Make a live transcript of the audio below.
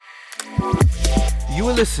You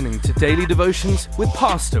are listening to Daily Devotions with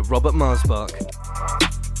Pastor Robert Marsbach.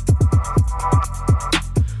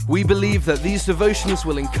 We believe that these devotions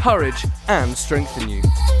will encourage and strengthen you.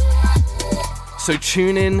 So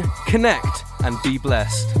tune in, connect, and be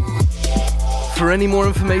blessed. For any more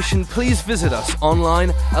information, please visit us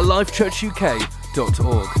online at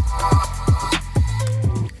lifechurchuk.org.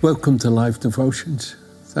 Welcome to Life Devotions.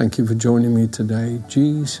 Thank you for joining me today.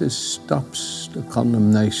 Jesus stops the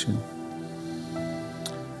condemnation.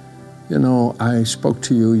 You know, I spoke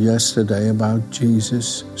to you yesterday about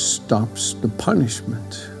Jesus stops the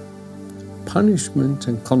punishment. Punishment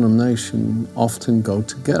and condemnation often go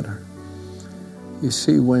together. You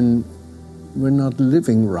see, when we're not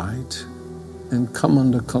living right and come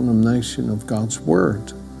under condemnation of God's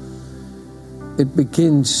Word, it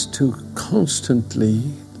begins to constantly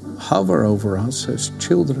hover over us as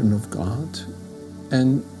children of God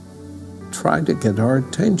and try to get our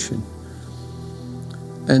attention.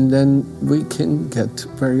 And then we can get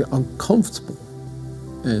very uncomfortable.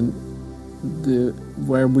 And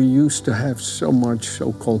where we used to have so much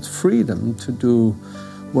so-called freedom to do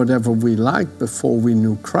whatever we like before we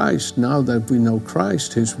knew Christ, now that we know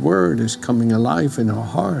Christ, His Word is coming alive in our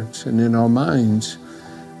hearts and in our minds.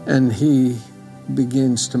 And He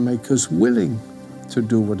begins to make us willing to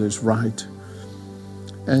do what is right.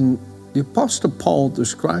 And the Apostle Paul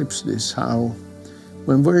describes this, how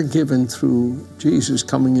when we're given through Jesus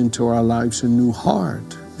coming into our lives a new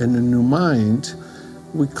heart and a new mind,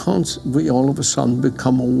 we all of a sudden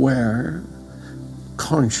become aware,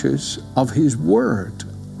 conscious of His Word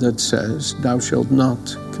that says, "Thou shalt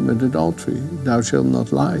not commit adultery, thou shalt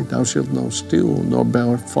not lie, thou shalt not steal, nor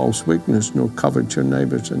bear false witness, nor covet your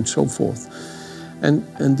neighbors," and so forth.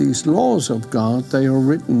 And these laws of God, they are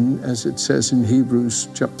written, as it says in Hebrews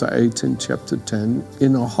chapter 8 and chapter 10,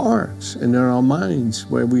 in our hearts and in our minds,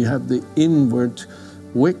 where we have the inward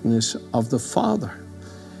witness of the Father,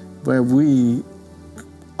 where we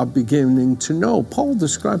are beginning to know. Paul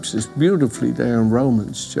describes this beautifully there in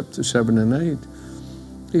Romans chapter 7 and 8.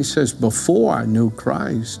 He says, "Before I knew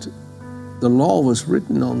Christ, the law was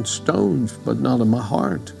written on stones, but not in my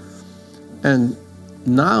heart. And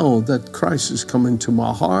now that Christ has come into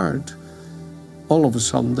my heart, all of a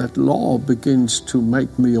sudden that law begins to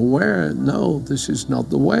make me aware, no, this is not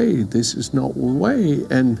the way, this is not the way.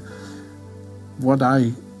 And what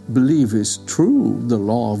I believe is true, the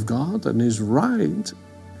law of God, and is right,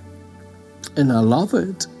 and I love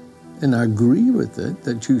it, and I agree with it,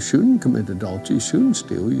 that you shouldn't commit adultery, you shouldn't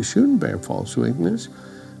steal, you shouldn't bear false witness.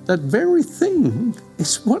 That very thing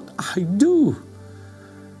is what I do.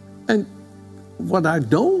 And what I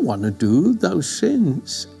don't want to do, those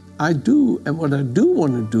sins, I do. And what I do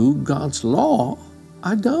want to do, God's law,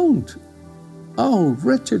 I don't. Oh,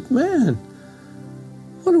 wretched man,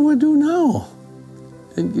 what do I do now?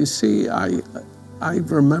 And you see, I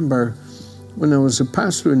remember when I was a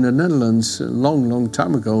pastor in the Netherlands a long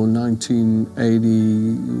time ago,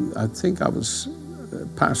 1980, I think I was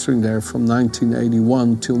pastoring there from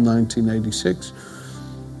 1981 till 1986.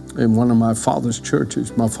 In one of my father's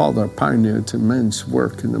churches. My father pioneered in men's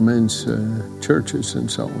work in the men's churches,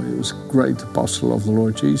 and so he was a great apostle of the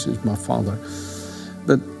Lord Jesus, my father.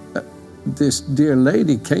 But this dear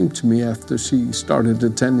lady came to me after she started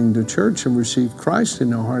attending the church and received Christ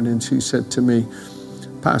in her heart, and she said to me,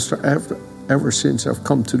 "Pastor, ever since I've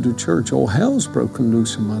come to the church, all hell's broken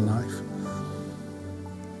loose in my life."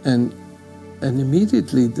 And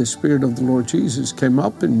immediately the Spirit of the Lord Jesus came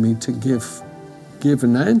up in me to give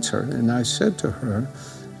an answer, and I said to her,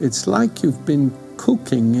 "It's like you've been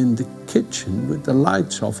cooking in the kitchen with the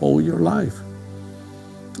lights off all your life.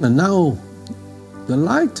 And now the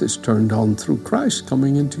light is turned on through Christ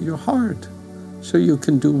coming into your heart. So you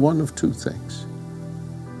can do one of two things.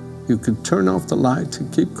 You can turn off the light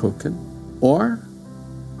and keep cooking, or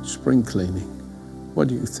spring cleaning. What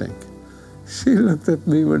do you think?" She looked at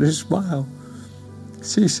me with a smile.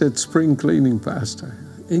 She said, "Spring cleaning, Pastor."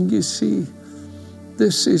 And you see,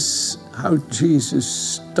 this is how Jesus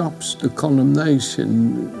stops the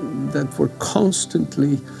condemnation, that we're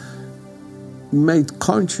constantly made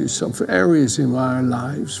conscious of areas in our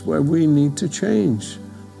lives where we need to change.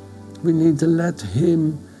 We need to let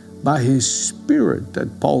Him, by His Spirit,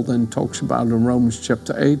 that Paul then talks about in Romans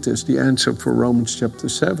chapter 8 as the answer for Romans chapter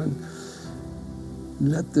 7,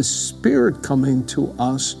 let the Spirit come into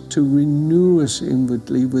us to renew us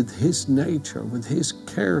inwardly with His nature, with His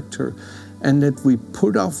character, and that we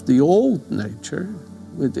put off the old nature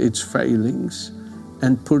with its failings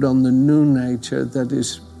and put on the new nature that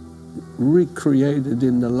is recreated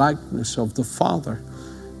in the likeness of the Father,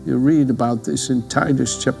 You read about this in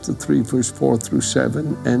Titus chapter 3, verse 4 through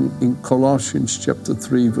 7, and in Colossians chapter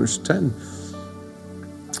 3, verse 10.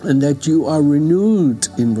 And that you are renewed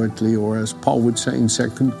inwardly, or as Paul would say in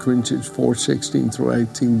 2 Corinthians 4, 16 through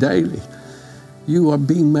 18, daily. You are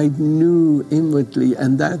being made new inwardly,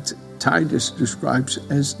 and that Titus describes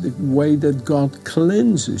as the way that God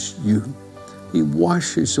cleanses you. He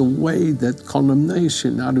washes away that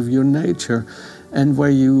condemnation out of your nature, and where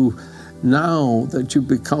you, now that you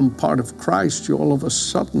become part of Christ, you all of a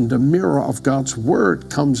sudden, the mirror of God's word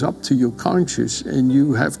comes up to your conscience, and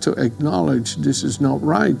you have to acknowledge, this is not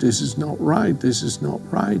right, this is not right, this is not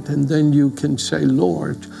right. And then you can say,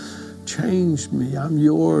 Lord, change me. I'm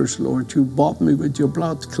yours, Lord. You bought me with your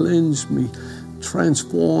blood. Cleanse me.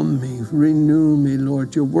 Transform me. Renew me,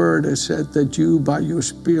 Lord. Your word has said that you, by your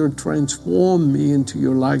Spirit, transform me into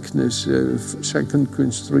your likeness. 2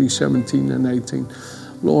 Corinthians 3, 17 and 18.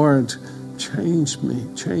 Lord, change me.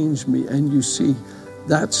 And you see,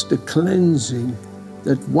 that's the cleansing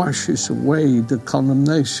that washes away the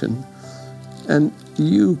condemnation. And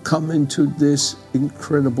you come into this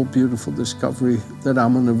incredible, beautiful discovery that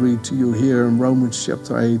I'm going to read to you here in Romans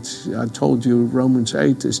chapter 8. I told you Romans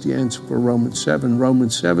 8 is the answer for Romans 7.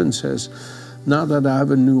 Romans 7 says, now that I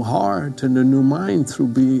have a new heart and a new mind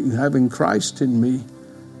through having Christ in me,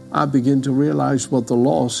 I begin to realize what the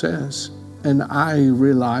law says. And I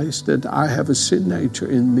realize that I have a sin nature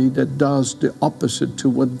in me that does the opposite to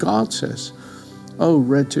what God says. Oh,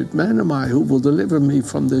 wretched man am I, who will deliver me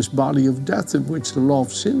from this body of death in which the law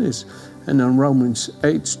of sin is? And then Romans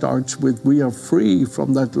 8 starts with, we are free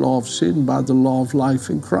from that law of sin by the law of life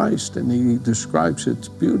in Christ. And he describes it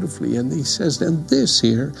beautifully. And he says then this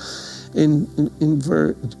here in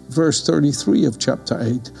verse 33 of chapter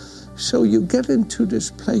 8. So you get into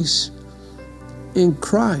this place in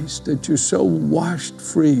Christ that you're so washed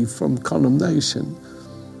free from condemnation.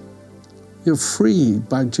 You're freed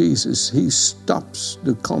by Jesus. He stops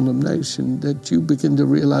the condemnation, that you begin to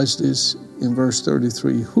realize this in verse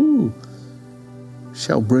 33. Who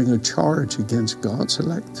shall bring a charge against God's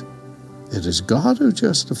elect? It is God who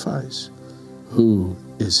justifies. Who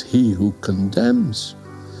is he who condemns?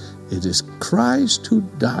 It is Christ who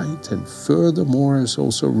died and furthermore has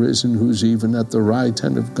also risen, who's even at the right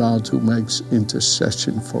hand of God, who makes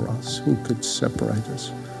intercession for us. Who could separate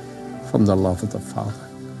us from the love of the Father?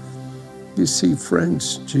 You see,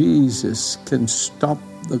 friends, Jesus can stop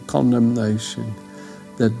the condemnation.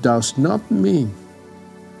 That does not mean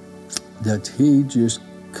that he just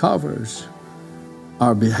covers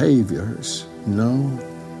our behaviors. No,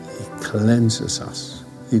 he cleanses us.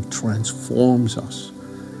 He transforms us.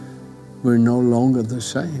 We're no longer the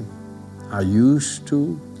same. I used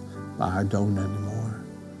to, but I don't anymore.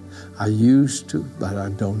 I used to, but I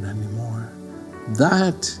don't anymore.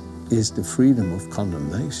 That is the freedom of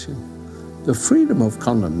condemnation. The freedom of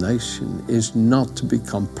condemnation is not to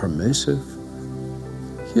become permissive.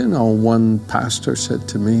 You know, one pastor said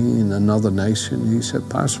to me in another nation, he said,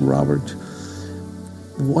 Pastor Robert,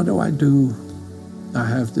 what do I do? I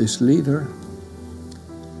have this leader,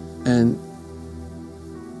 and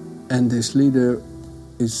this leader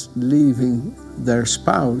is leaving their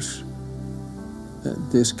spouse. In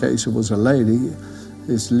this case, it was a lady,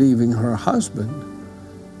 is leaving her husband,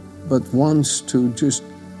 but wants to just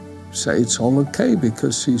say it's all okay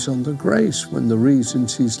because he's under grace, when the reason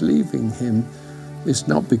she's leaving him is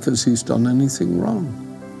not because he's done anything wrong.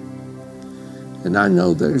 And I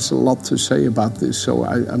know there's a lot to say about this, so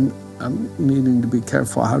I'm needing to be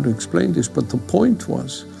careful how to explain this, but the point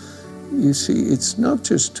was, you see, it's not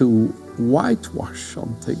just to whitewash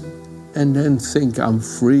something and then think I'm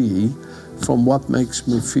free from what makes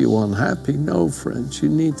me feel unhappy. No, friends, you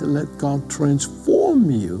need to let God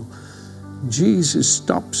transform you. Jesus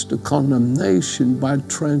stops the condemnation by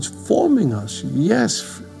transforming us.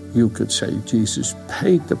 Yes, you could say Jesus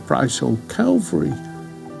paid the price on Calvary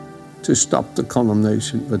to stop the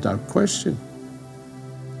condemnation without question.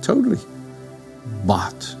 Totally.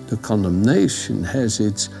 But the condemnation has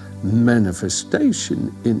its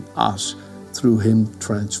manifestation in us through him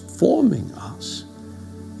transforming us.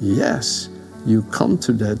 Yes, you come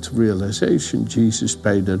to that realization, Jesus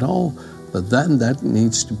paid it all, but then that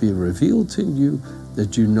needs to be revealed in you,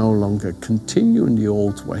 that you no longer continue in the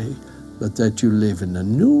old way, but that you live in a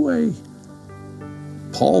new way.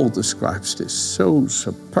 Paul describes this so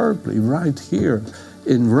superbly right here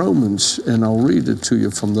in Romans, and I'll read it to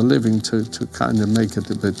you from the Living to kind of make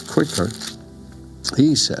it a bit quicker.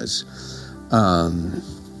 He says,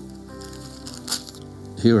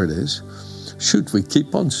 here it is, should we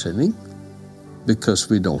keep on sinning because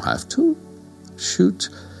we don't have to? Should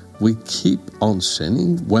we keep on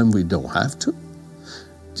sinning when we don't have to?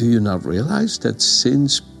 Do you not realize that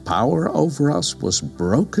sin's power over us was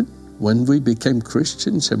broken when we became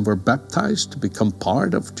Christians and were baptized to become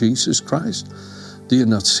part of Jesus Christ? Do you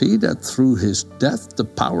not see that through his death, the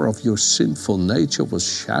power of your sinful nature was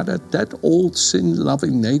shattered? That old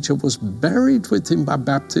sin-loving nature was buried with him by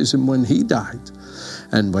baptism when he died.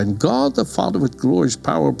 And when God the Father with glorious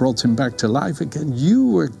power brought him back to life again, you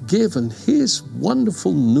were given his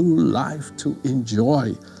wonderful new life to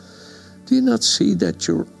enjoy. Do you not see that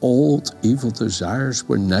your old evil desires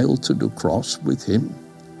were nailed to the cross with him?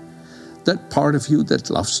 That part of you that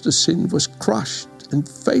loves to sin was crushed and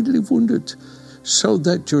fatally wounded, so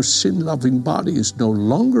that your sin-loving body is no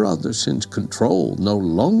longer under sin's control, no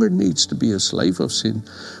longer needs to be a slave of sin.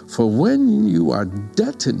 For when you are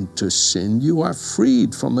deadened to sin, you are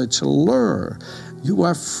freed from its allure. You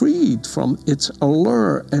are freed from its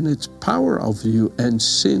allure and its power of you. And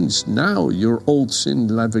since now your old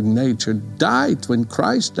sin-loving nature died when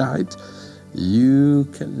Christ died, you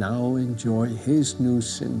can now enjoy his new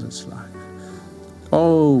sinless life.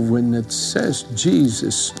 Oh, when it says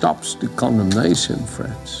Jesus stops the condemnation,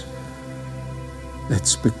 friends,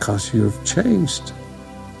 it's because you've changed.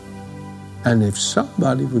 And if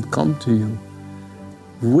somebody would come to you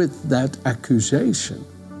with that accusation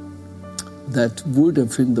that would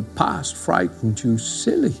have in the past frightened you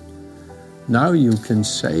silly, now you can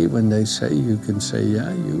say, when they say, you can say,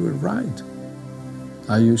 yeah, you were right.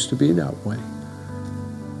 I used to be that way.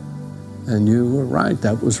 And you were right,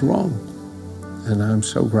 that was wrong. And I'm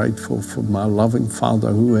so grateful for my loving Father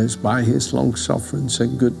who has, by his long sufferance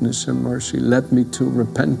and goodness and mercy, led me to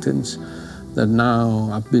repentance, that now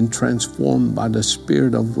I've been transformed by the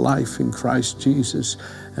Spirit of life in Christ Jesus,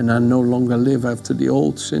 and I no longer live after the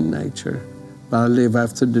old sin nature, but I live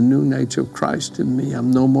after the new nature of Christ in me. I'm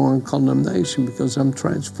no more in condemnation because I'm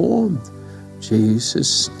transformed. Jesus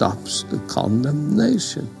stops the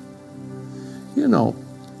condemnation. You know,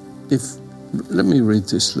 let me read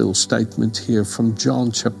this little statement here from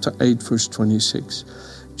John chapter 8, verse 26.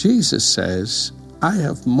 Jesus says, I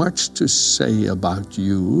have much to say about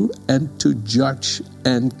you and to judge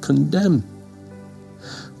and condemn.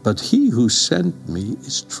 But he who sent me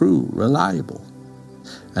is true, reliable.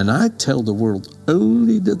 And I tell the world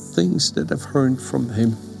only the things that I've heard from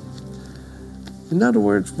him. In other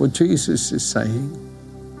words, what Jesus is saying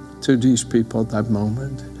to these people at that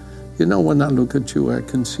moment, you know, when I look at you, I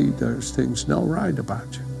can see there's things not right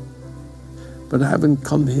about you. But I haven't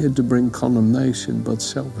come here to bring condemnation, but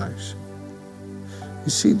salvation. You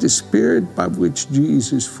see, the Spirit by which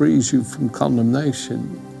Jesus frees you from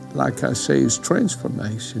condemnation, like I say, is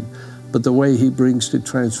transformation. But the way he brings the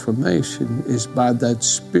transformation is by that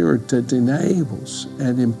Spirit that enables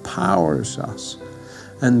and empowers us.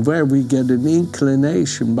 And where we get an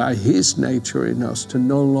inclination by his nature in us to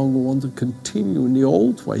no longer want to continue in the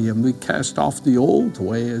old way. And we cast off the old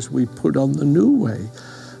way as we put on the new way.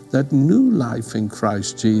 That new life in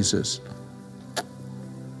Christ Jesus.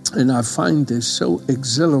 And I find this so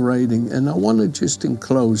exhilarating. And I want to just in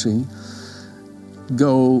closing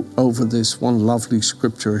go over this one lovely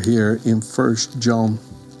scripture here in 1 John.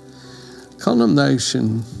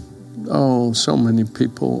 Condemnation. Oh, so many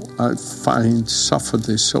people I find suffer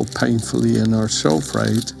this so painfully and are so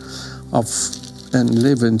afraid of and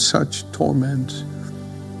live in such torment.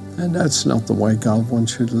 And that's not the way God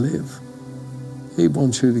wants you to live. He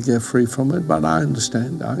wants you to get free from it, but I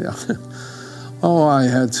understand. I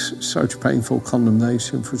had such painful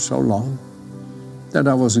condemnation for so long that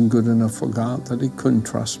I wasn't good enough for God, that he couldn't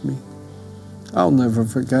trust me. I'll never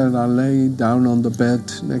forget, I lay down on the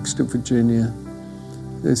bed next to Virginia.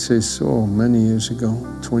 This is many years ago,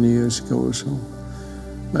 20 years ago or so,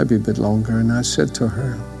 maybe a bit longer. And I said to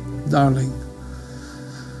her, darling,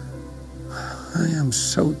 I am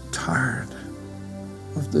so tired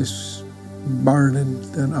of this burden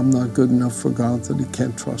that I'm not good enough for God, that he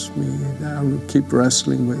can't trust me. And I will keep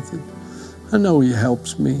wrestling with it. I know he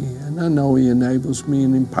helps me, and I know he enables me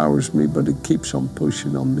and empowers me, but it keeps on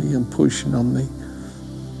pushing on me and pushing on me.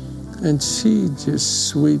 And she just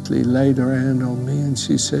sweetly laid her hand on me and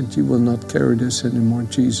she said, you will not carry this anymore.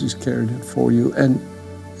 Jesus carried it for you. And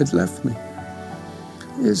it left me.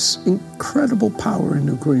 It's incredible power in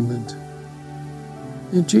agreement.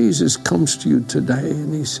 And Jesus comes to you today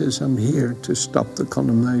and he says, I'm here to stop the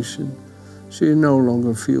condemnation. So you no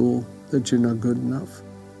longer feel that you're not good enough.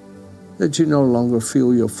 That you no longer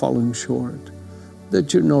feel you're falling short.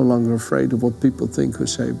 That you're no longer afraid of what people think or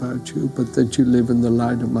say about you, but that you live in the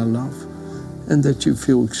light of my love, and that you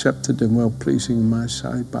feel accepted and well-pleasing in my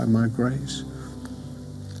sight by my grace.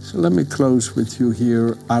 So let me close with you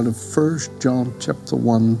here out of 1 John chapter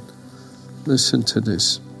 1. Listen to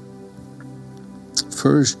this.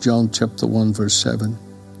 1 John chapter 1, verse 7.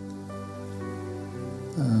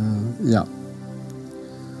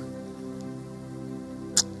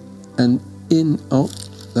 And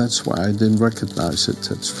that's why I didn't recognize it.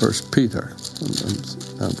 That's 1 Peter.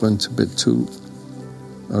 And I went a bit too...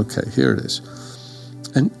 Okay, here it is.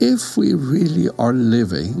 And if we really are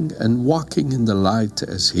living and walking in the light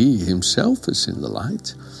as He Himself is in the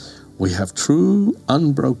light, we have true,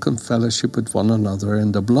 unbroken fellowship with one another,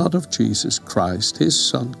 and the blood of Jesus Christ, His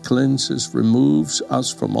Son, cleanses, removes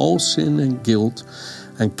us from all sin and guilt,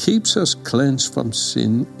 and keeps us cleansed from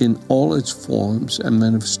sin in all its forms and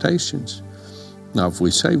manifestations. Now, if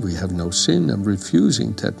we say we have no sin and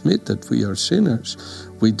refusing to admit that we are sinners,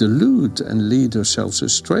 we delude and lead ourselves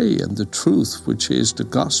astray, and the truth, which the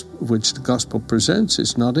gospel presents,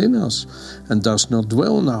 is not in us and does not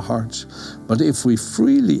dwell in our hearts. But if we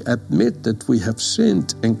freely admit that we have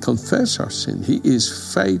sinned and confess our sin, He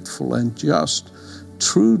is faithful and just,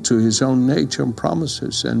 true to His own nature and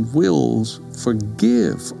promises, and will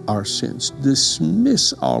forgive our sins,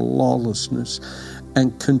 dismiss our lawlessness,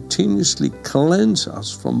 and continuously cleanse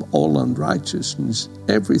us from all unrighteousness,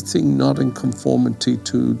 everything not in conformity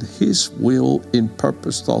to His will in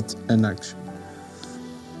purpose, thought, and action.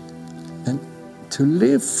 And to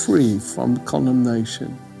live free from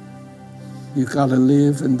condemnation, you got to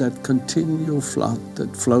live in that continual flood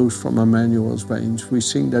that flows from Emmanuel's veins. We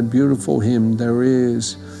sing that beautiful hymn, there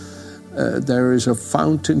is a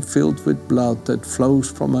fountain filled with blood that flows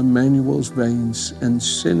from Emmanuel's veins, and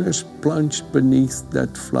sinners plunged beneath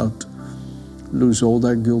that flood lose all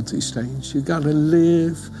their guilty stains. You got to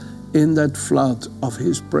live in that flood of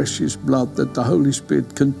His precious blood, that the Holy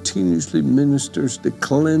Spirit continuously ministers the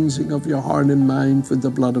cleansing of your heart and mind with the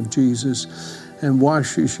blood of Jesus, and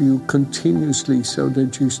washes you continuously so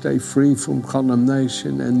that you stay free from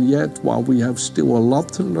condemnation. And yet, while we have still a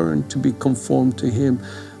lot to learn to be conformed to Him,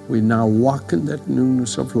 we now walk in that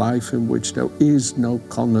newness of life in which there is no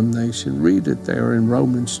condemnation. Read it there in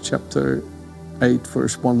Romans chapter 8,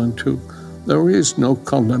 verse 1 and 2. There is no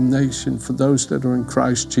condemnation for those that are in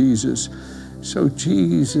Christ Jesus. So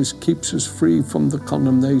Jesus keeps us free from the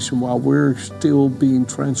condemnation while we're still being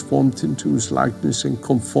transformed into His likeness and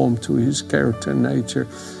conformed to His character and nature.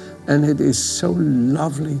 And it is so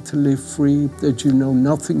lovely to live free, that you know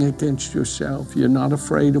nothing against yourself. You're not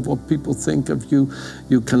afraid of what people think of you.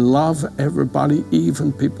 You can love everybody,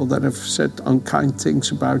 even people that have said unkind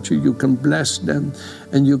things about you. You can bless them,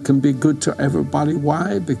 and you can be good to everybody.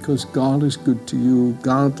 Why? Because God is good to you.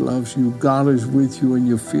 God loves you. God is with you, and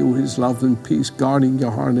you feel His love and peace guarding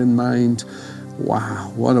your heart and mind.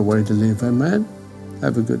 Wow, what a way to live. Amen?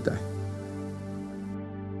 Have a good day.